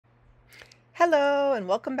Hello and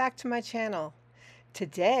welcome back to my channel.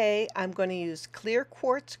 Today I'm going to use clear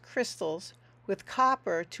quartz crystals with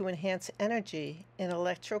copper to enhance energy in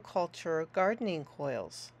electroculture gardening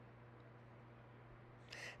coils.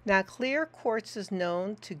 Now clear quartz is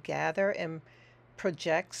known to gather and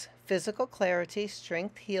projects physical clarity,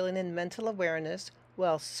 strength, healing, and mental awareness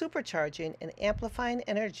while supercharging and amplifying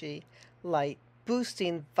energy, light,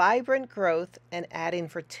 boosting vibrant growth, and adding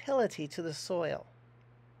fertility to the soil.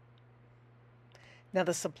 Now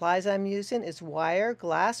the supplies I'm using is wire,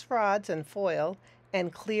 glass rods, and foil,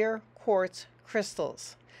 and clear quartz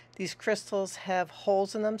crystals. These crystals have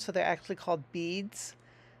holes in them, so they're actually called beads,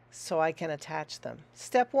 so I can attach them.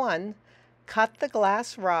 Step 1, cut the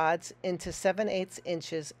glass rods into 7/8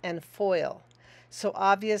 inches and foil. So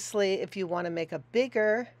obviously, if you want to make a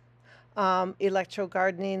bigger electro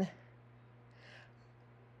gardening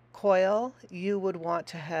coil, you would want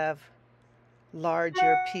to have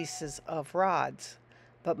larger pieces of rods.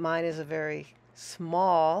 But mine is a very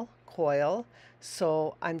small coil,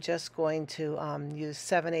 so I'm just going to use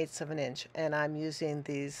 7/8 of an inch, and I'm using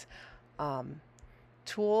these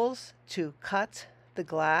tools to cut the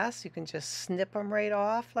glass. You can just snip them right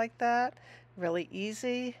off like that, really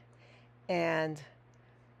easy. And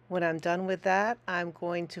when I'm done with that, I'm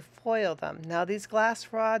going to foil them. Now these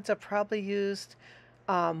glass rods are probably used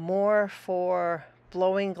more for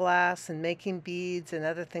blowing glass and making beads and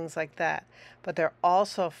other things like that, but they're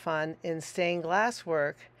also fun in stained glass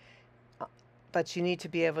work, but you need to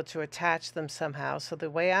be able to attach them somehow. So the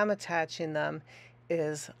way I'm attaching them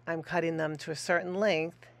is I'm cutting them to a certain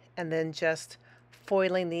length and then just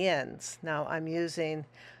foiling the ends. Now I'm using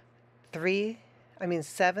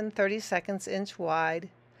 7 32 inch wide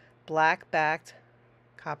black backed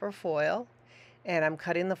copper foil, and I'm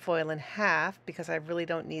cutting the foil in half because I really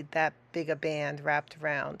don't need that big a band wrapped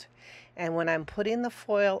around. And when I'm putting the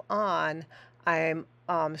foil on, I'm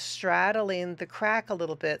straddling the crack a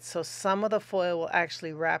little bit, so some of the foil will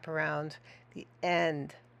actually wrap around the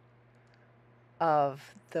end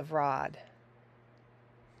of the rod.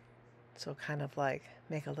 So kind of like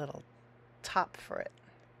make a little top for it.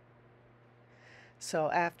 So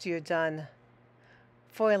after you're done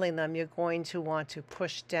foiling them, you're going to want to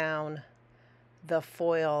push down the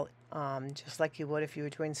foil just like you would if you were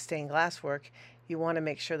doing stained glass work. You want to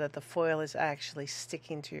make sure that the foil is actually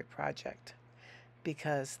sticking to your project,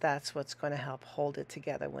 because that's what's going to help hold it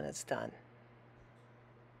together when it's done.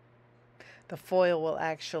 The foil will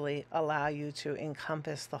actually allow you to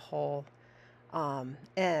encompass the whole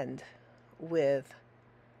end with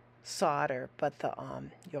solder, but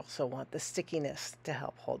you also want the stickiness to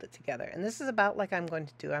help hold it together. And this is about like I'm going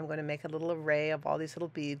to do. I'm going to make a little array of all these little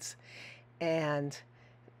beads, and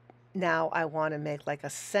now I want to make like a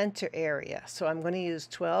center area. So I'm going to use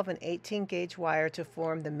 12 and 18 gauge wire to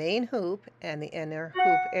form the main hoop and the inner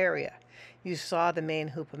hoop area. You saw the main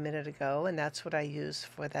hoop a minute ago, and that's what I use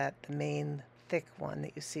for the main thick one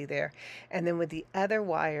that you see there. And then with the other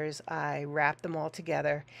wires, I wrapped them all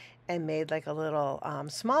together and made like a little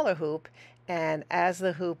smaller hoop. And as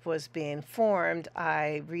the hoop was being formed,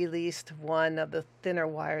 I released one of the thinner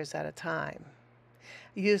wires at a time.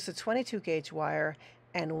 Use the 22 gauge wire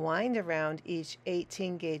and wind around each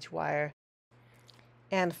 18 gauge wire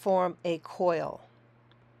and form a coil.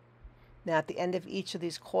 Now at the end of each of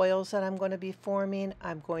these coils that I'm going to be forming,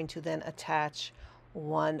 I'm going to then attach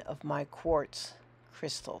one of my quartz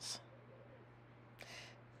crystals.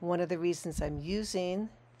 One of the reasons I'm using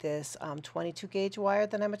this 22 gauge wire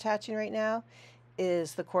that I'm attaching right now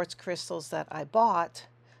is the quartz crystals that I bought,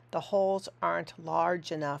 the holes aren't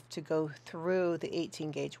large enough to go through the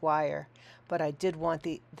 18 gauge wire, but I did want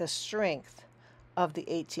the strength of the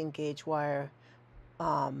 18 gauge wire,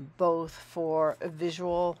 both for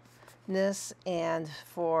visualness and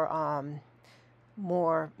for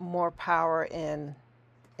more power in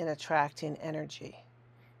attracting energy.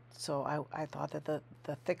 So I thought that the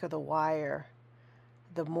thicker the wire,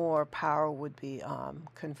 the more power would be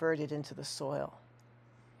converted into the soil.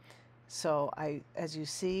 So as you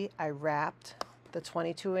see, I wrapped the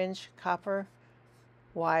 22-inch copper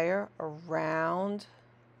wire around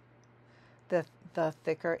the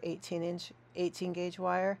thicker 18 gauge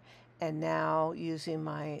wire, and now using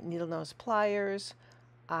my needle nose pliers,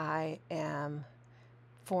 I am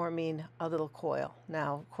forming a little coil.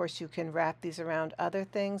 Now, of course, you can wrap these around other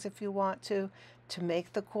things if you want to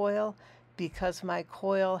make the coil. Because my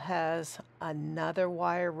coil has another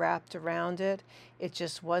wire wrapped around it, it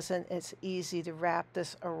just wasn't as easy to wrap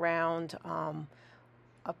this around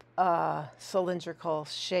a cylindrical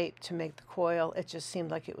shape to make the coil. It just seemed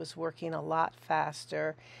like it was working a lot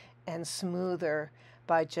faster and smoother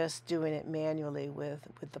by just doing it manually with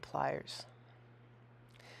the pliers.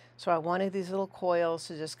 So I wanted these little coils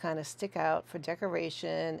to just kind of stick out for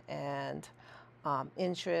decoration and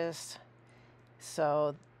interest.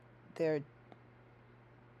 So they're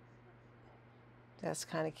that's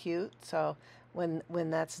kind of cute. So when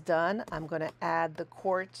that's done, I'm going to add the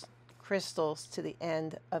quartz crystals to the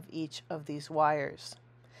end of each of these wires.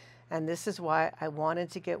 And this is why I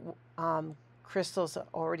wanted to get crystals that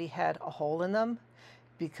already had a hole in them,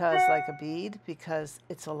 because like a bead, because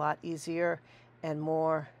it's a lot easier and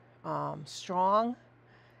more strong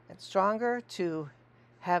and stronger to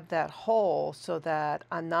have that hole, so that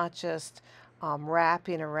I'm not just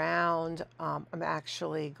wrapping around, I'm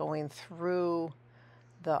actually going through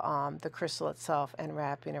the crystal itself and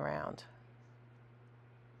wrapping around,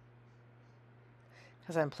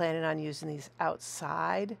 because I'm planning on using these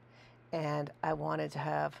outside, and I wanted to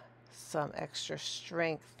have some extra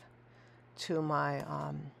strength to my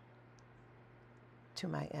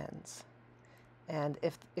ends. And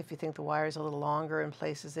if you think the wire is a little longer in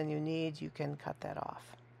places than you need, you can cut that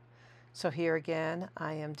off. So here again,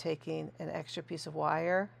 I am taking an extra piece of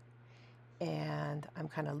wire and I'm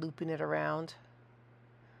kind of looping it around,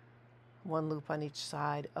 one loop on each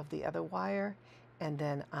side of the other wire, and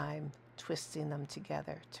then I'm twisting them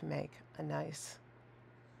together to make a nice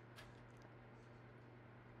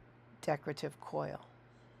decorative coil.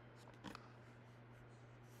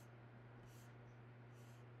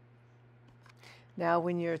 Now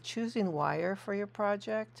when you're choosing wire for your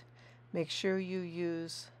project, make sure you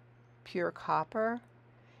use pure copper,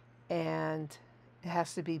 and it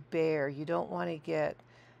has to be bare. You don't want to get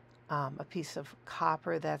a piece of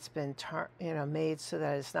copper that's been made so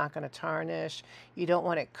that it's not going to tarnish. You don't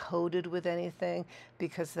want it coated with anything,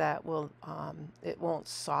 because that will it won't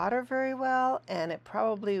solder very well, and it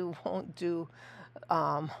probably won't do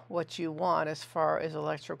what you want as far as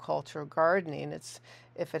electroculture gardening.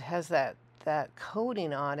 If it has that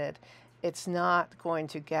coating on it, it's not going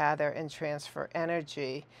to gather and transfer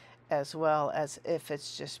energy as well as if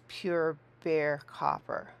it's just pure bare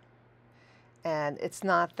copper. And it's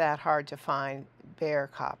not that hard to find bare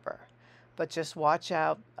copper, but just watch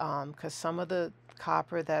out, because some of the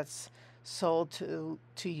copper that's sold to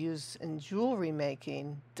use in jewelry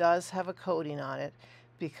making does have a coating on it,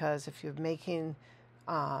 because if you're making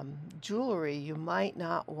jewelry, you might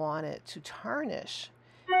not want it to tarnish,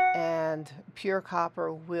 and pure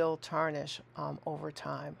copper will tarnish over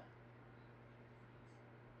time.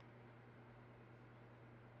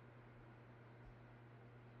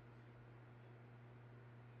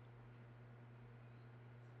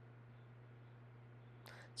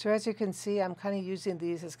 So as you can see, I'm kind of using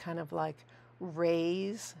these as kind of like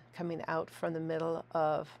rays coming out from the middle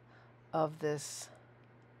of this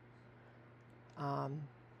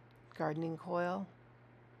gardening coil.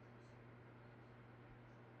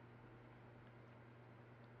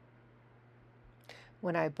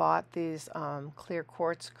 When I bought these clear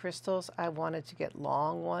quartz crystals, I wanted to get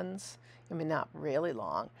long ones. I mean, not really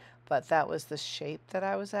long, but that was the shape that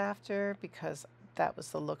I was after, because that was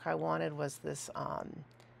the look I wanted, was this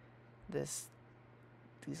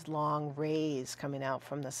these long rays coming out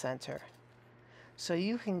from the center. So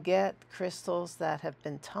you can get crystals that have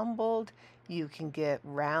been tumbled. You can get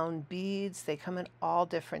round beads. They come in all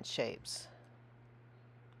different shapes.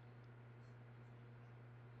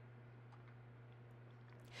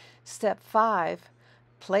 Step 5,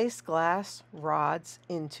 place glass rods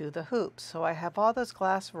into the hoops. So I have all those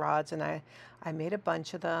glass rods, and I made a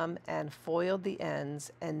bunch of them and foiled the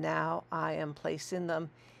ends, and now I am placing them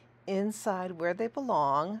inside where they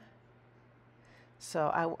belong. So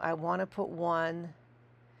I want to put one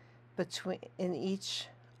in each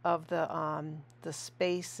of the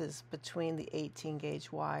spaces between the 18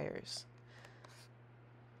 gauge wires.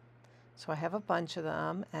 So I have a bunch of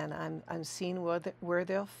them, and I'm seeing where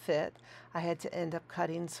they'll fit. I had to end up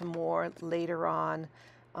cutting some more later on,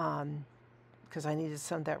 because I needed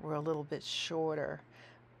some that were a little bit shorter.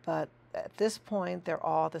 But at this point, they're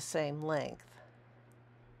all the same length.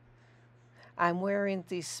 I'm wearing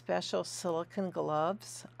these special silicone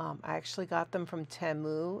gloves. I actually got them from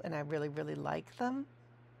Temu, and I really, really like them.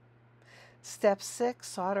 Step 6,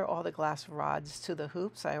 solder all the glass rods to the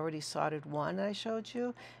hoops. I already soldered one I showed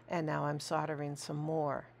you, and now I'm soldering some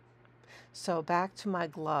more. So back to my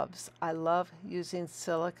gloves. I love using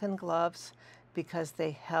silicone gloves because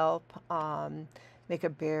they help make a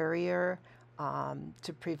barrier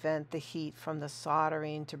to prevent the heat from the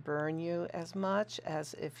soldering to burn you as much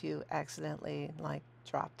as if you accidentally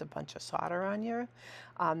dropped a bunch of solder on you.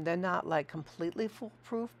 They're not like completely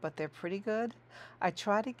foolproof, but they're pretty good. I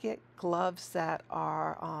try to get gloves that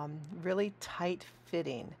are really tight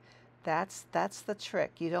fitting. That's the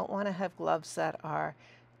trick. You don't want to have gloves that are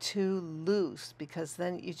too loose, because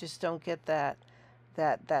then you just don't get that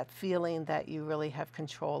feeling that you really have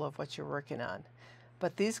control of what you're working on.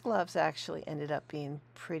 But these gloves actually ended up being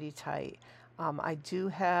pretty tight. I do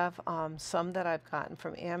have some that I've gotten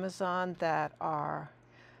from Amazon that are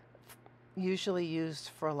usually used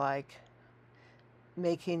for like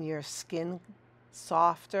making your skin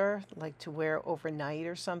softer, like to wear overnight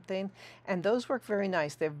or something. And those work very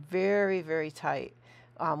nice. They're very, very tight,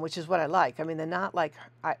 which is what I like. I mean, they're not like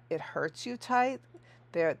it hurts you tight.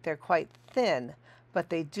 They're quite thin, but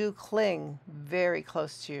they do cling very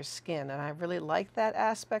close to your skin, and I really like that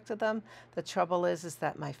aspect of them. The trouble is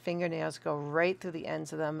that my fingernails go right through the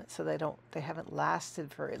ends of them, so they haven't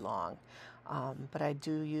lasted very long. But I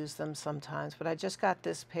do use them sometimes. But I just got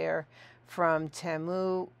this pair from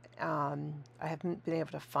Temu. I haven't been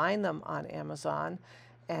able to find them on Amazon,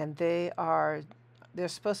 and they're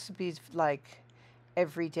supposed to be like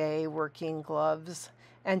everyday working gloves.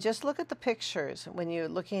 And just look at the pictures when you're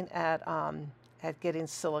looking at getting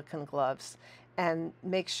silicone gloves, and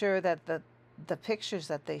make sure that the pictures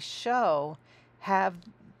that they show have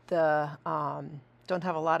don't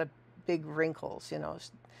have a lot of big wrinkles, you know,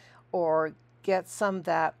 or get some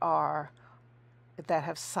that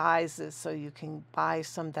have sizes, so you can buy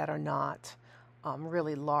some that are not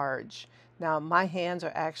really large. Now my hands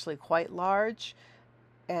are actually quite large,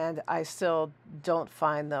 and I still don't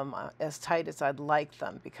find them as tight as I'd like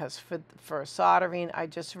them, because for soldering, I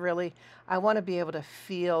want to be able to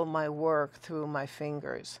feel my work through my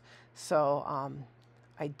fingers. So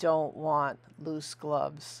I don't want loose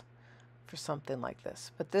gloves for something like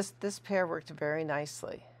this. But this pair worked very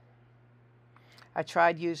nicely. I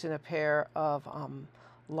tried using a pair of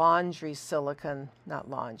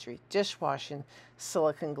dishwashing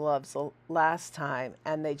silicone gloves last time,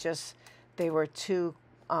 and they were too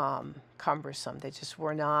cumbersome. They just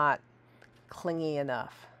were not clingy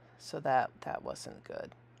enough, so that wasn't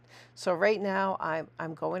good. So right now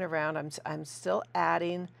I'm going around. I'm still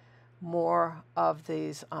adding more of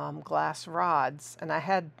these glass rods, and I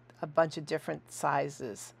had a bunch of different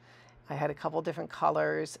sizes. I had a couple different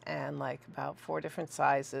colors and like about 4 different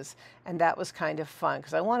sizes, and that was kind of fun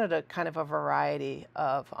because I wanted a kind of a variety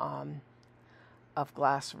of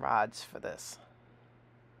glass rods for this.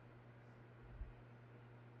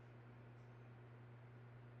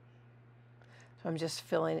 So I'm just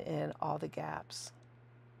filling in all the gaps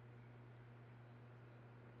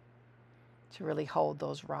to really hold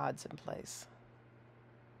those rods in place.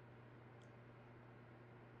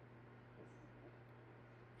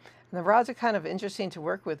 And the rods are kind of interesting to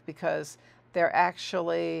work with because they're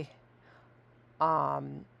actually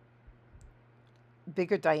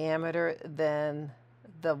bigger diameter than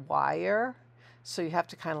the wire. So you have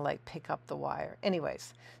to kind of like pick up the wire.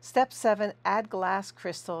 Anyways, step 7, add glass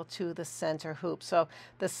crystal to the center hoop. So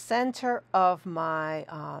the center of my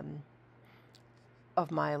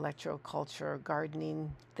Electroculture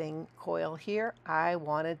gardening thing coil here, I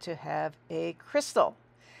wanted to have a crystal.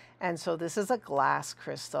 And so this is a glass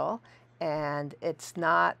crystal, and it's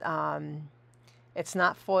not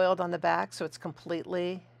foiled on the back, so it's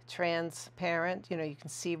completely transparent. You know, you can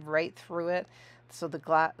see right through it, so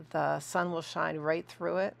the sun will shine right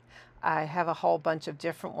through it. I have a whole bunch of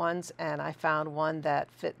different ones, and I found one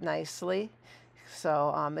that fit nicely.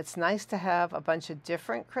 So it's nice to have a bunch of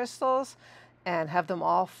different crystals and have them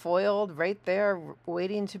all foiled right there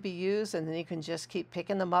waiting to be used, and then you can just keep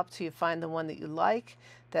picking them up till you find the one that you like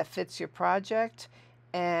that fits your project.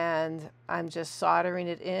 And I'm just soldering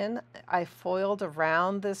it in. I foiled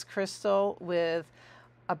around this crystal with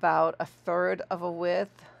about 1/3 of a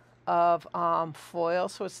width of foil,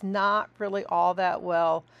 so it's not really all that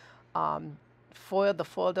well foiled. The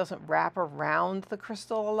foil doesn't wrap around the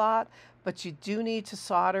crystal a lot, but you do need to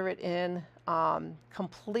solder it in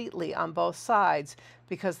completely on both sides,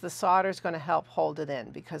 because the solder is going to help hold it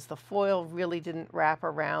in, because the foil really didn't wrap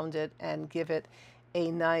around it and give it a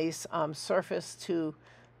nice surface to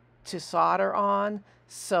solder on.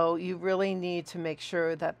 So you really need to make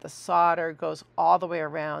sure that the solder goes all the way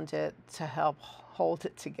around it to help hold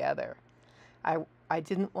it together. I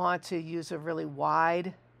didn't want to use a really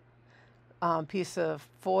wide piece of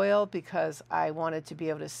foil because I wanted to be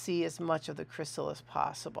able to see as much of the crystal as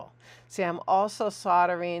possible. See, I'm also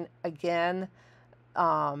soldering again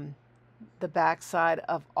the back side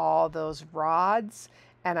of all those rods,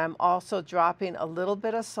 and I'm also dropping a little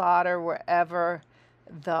bit of solder wherever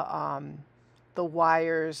the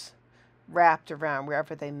wires wrapped around,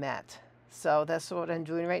 wherever they met. So that's what I'm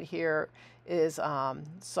doing right here, is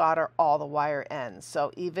solder all the wire ends.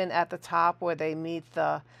 So even at the top where they meet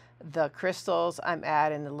the crystals, I'm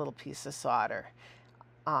adding a little piece of solder.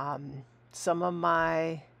 Some of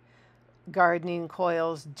my gardening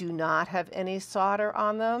coils do not have any solder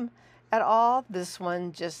on them at all. This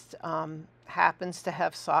one just happens to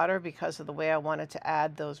have solder because of the way I wanted to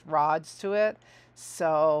add those rods to it.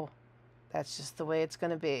 So that's just the way it's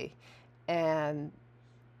going to be. And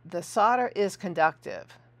the solder is conductive,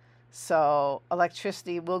 so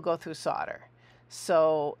electricity will go through solder.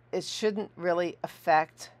 So it shouldn't really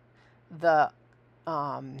affect the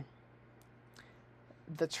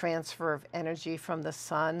transfer of energy from the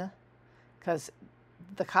sun, because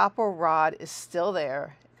the copper rod is still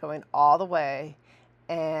there going all the way,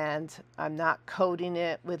 and I'm not coating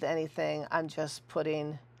it with anything. I'm just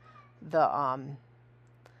putting the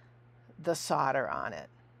solder on it.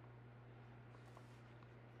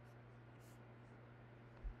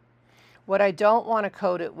 What I don't want to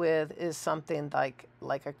coat it with is something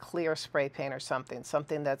like a clear spray paint or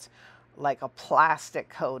something that's like a plastic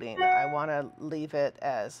coating. I want to leave it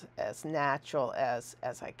as natural as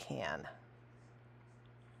I can.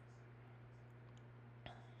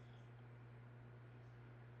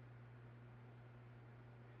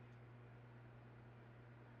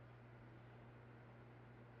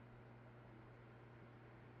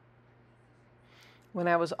 When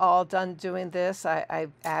I was all done doing this, I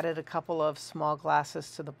added a couple of small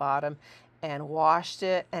glasses to the bottom and washed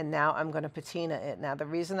it, and now I'm going to patina it. Now the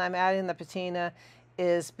reason I'm adding the patina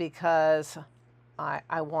is because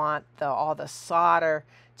I want all the solder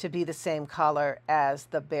to be the same color as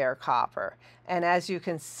the bare copper. And as you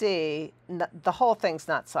can see, the whole thing's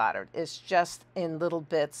not soldered. It's just in little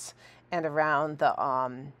bits and around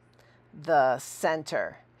the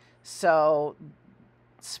center. So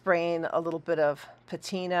spraying a little bit of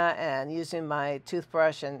patina and using my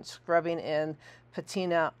toothbrush and scrubbing in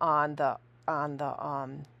patina on the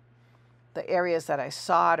areas that I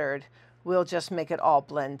soldered will just make it all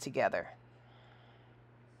blend together.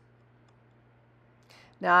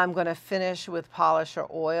 Now I'm going to finish with polish or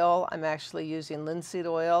oil. I'm actually using linseed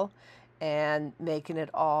oil and making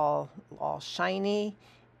it all shiny,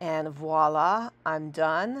 and voila, I'm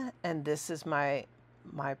done. And this is my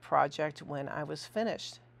project when I was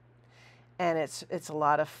finished. And it's a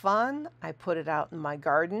lot of fun. I put it out in my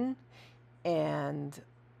garden, and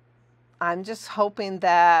I'm just hoping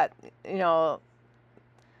that, you know,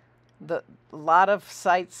 a lot of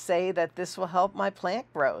sites say that this will help my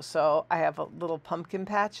plant grow. So I have a little pumpkin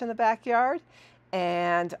patch in the backyard,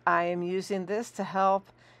 and I am using this to help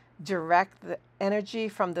direct the energy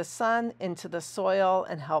from the sun into the soil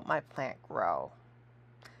and help my plant grow.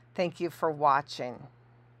 Thank you for watching.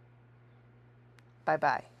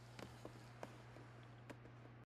 Bye-bye.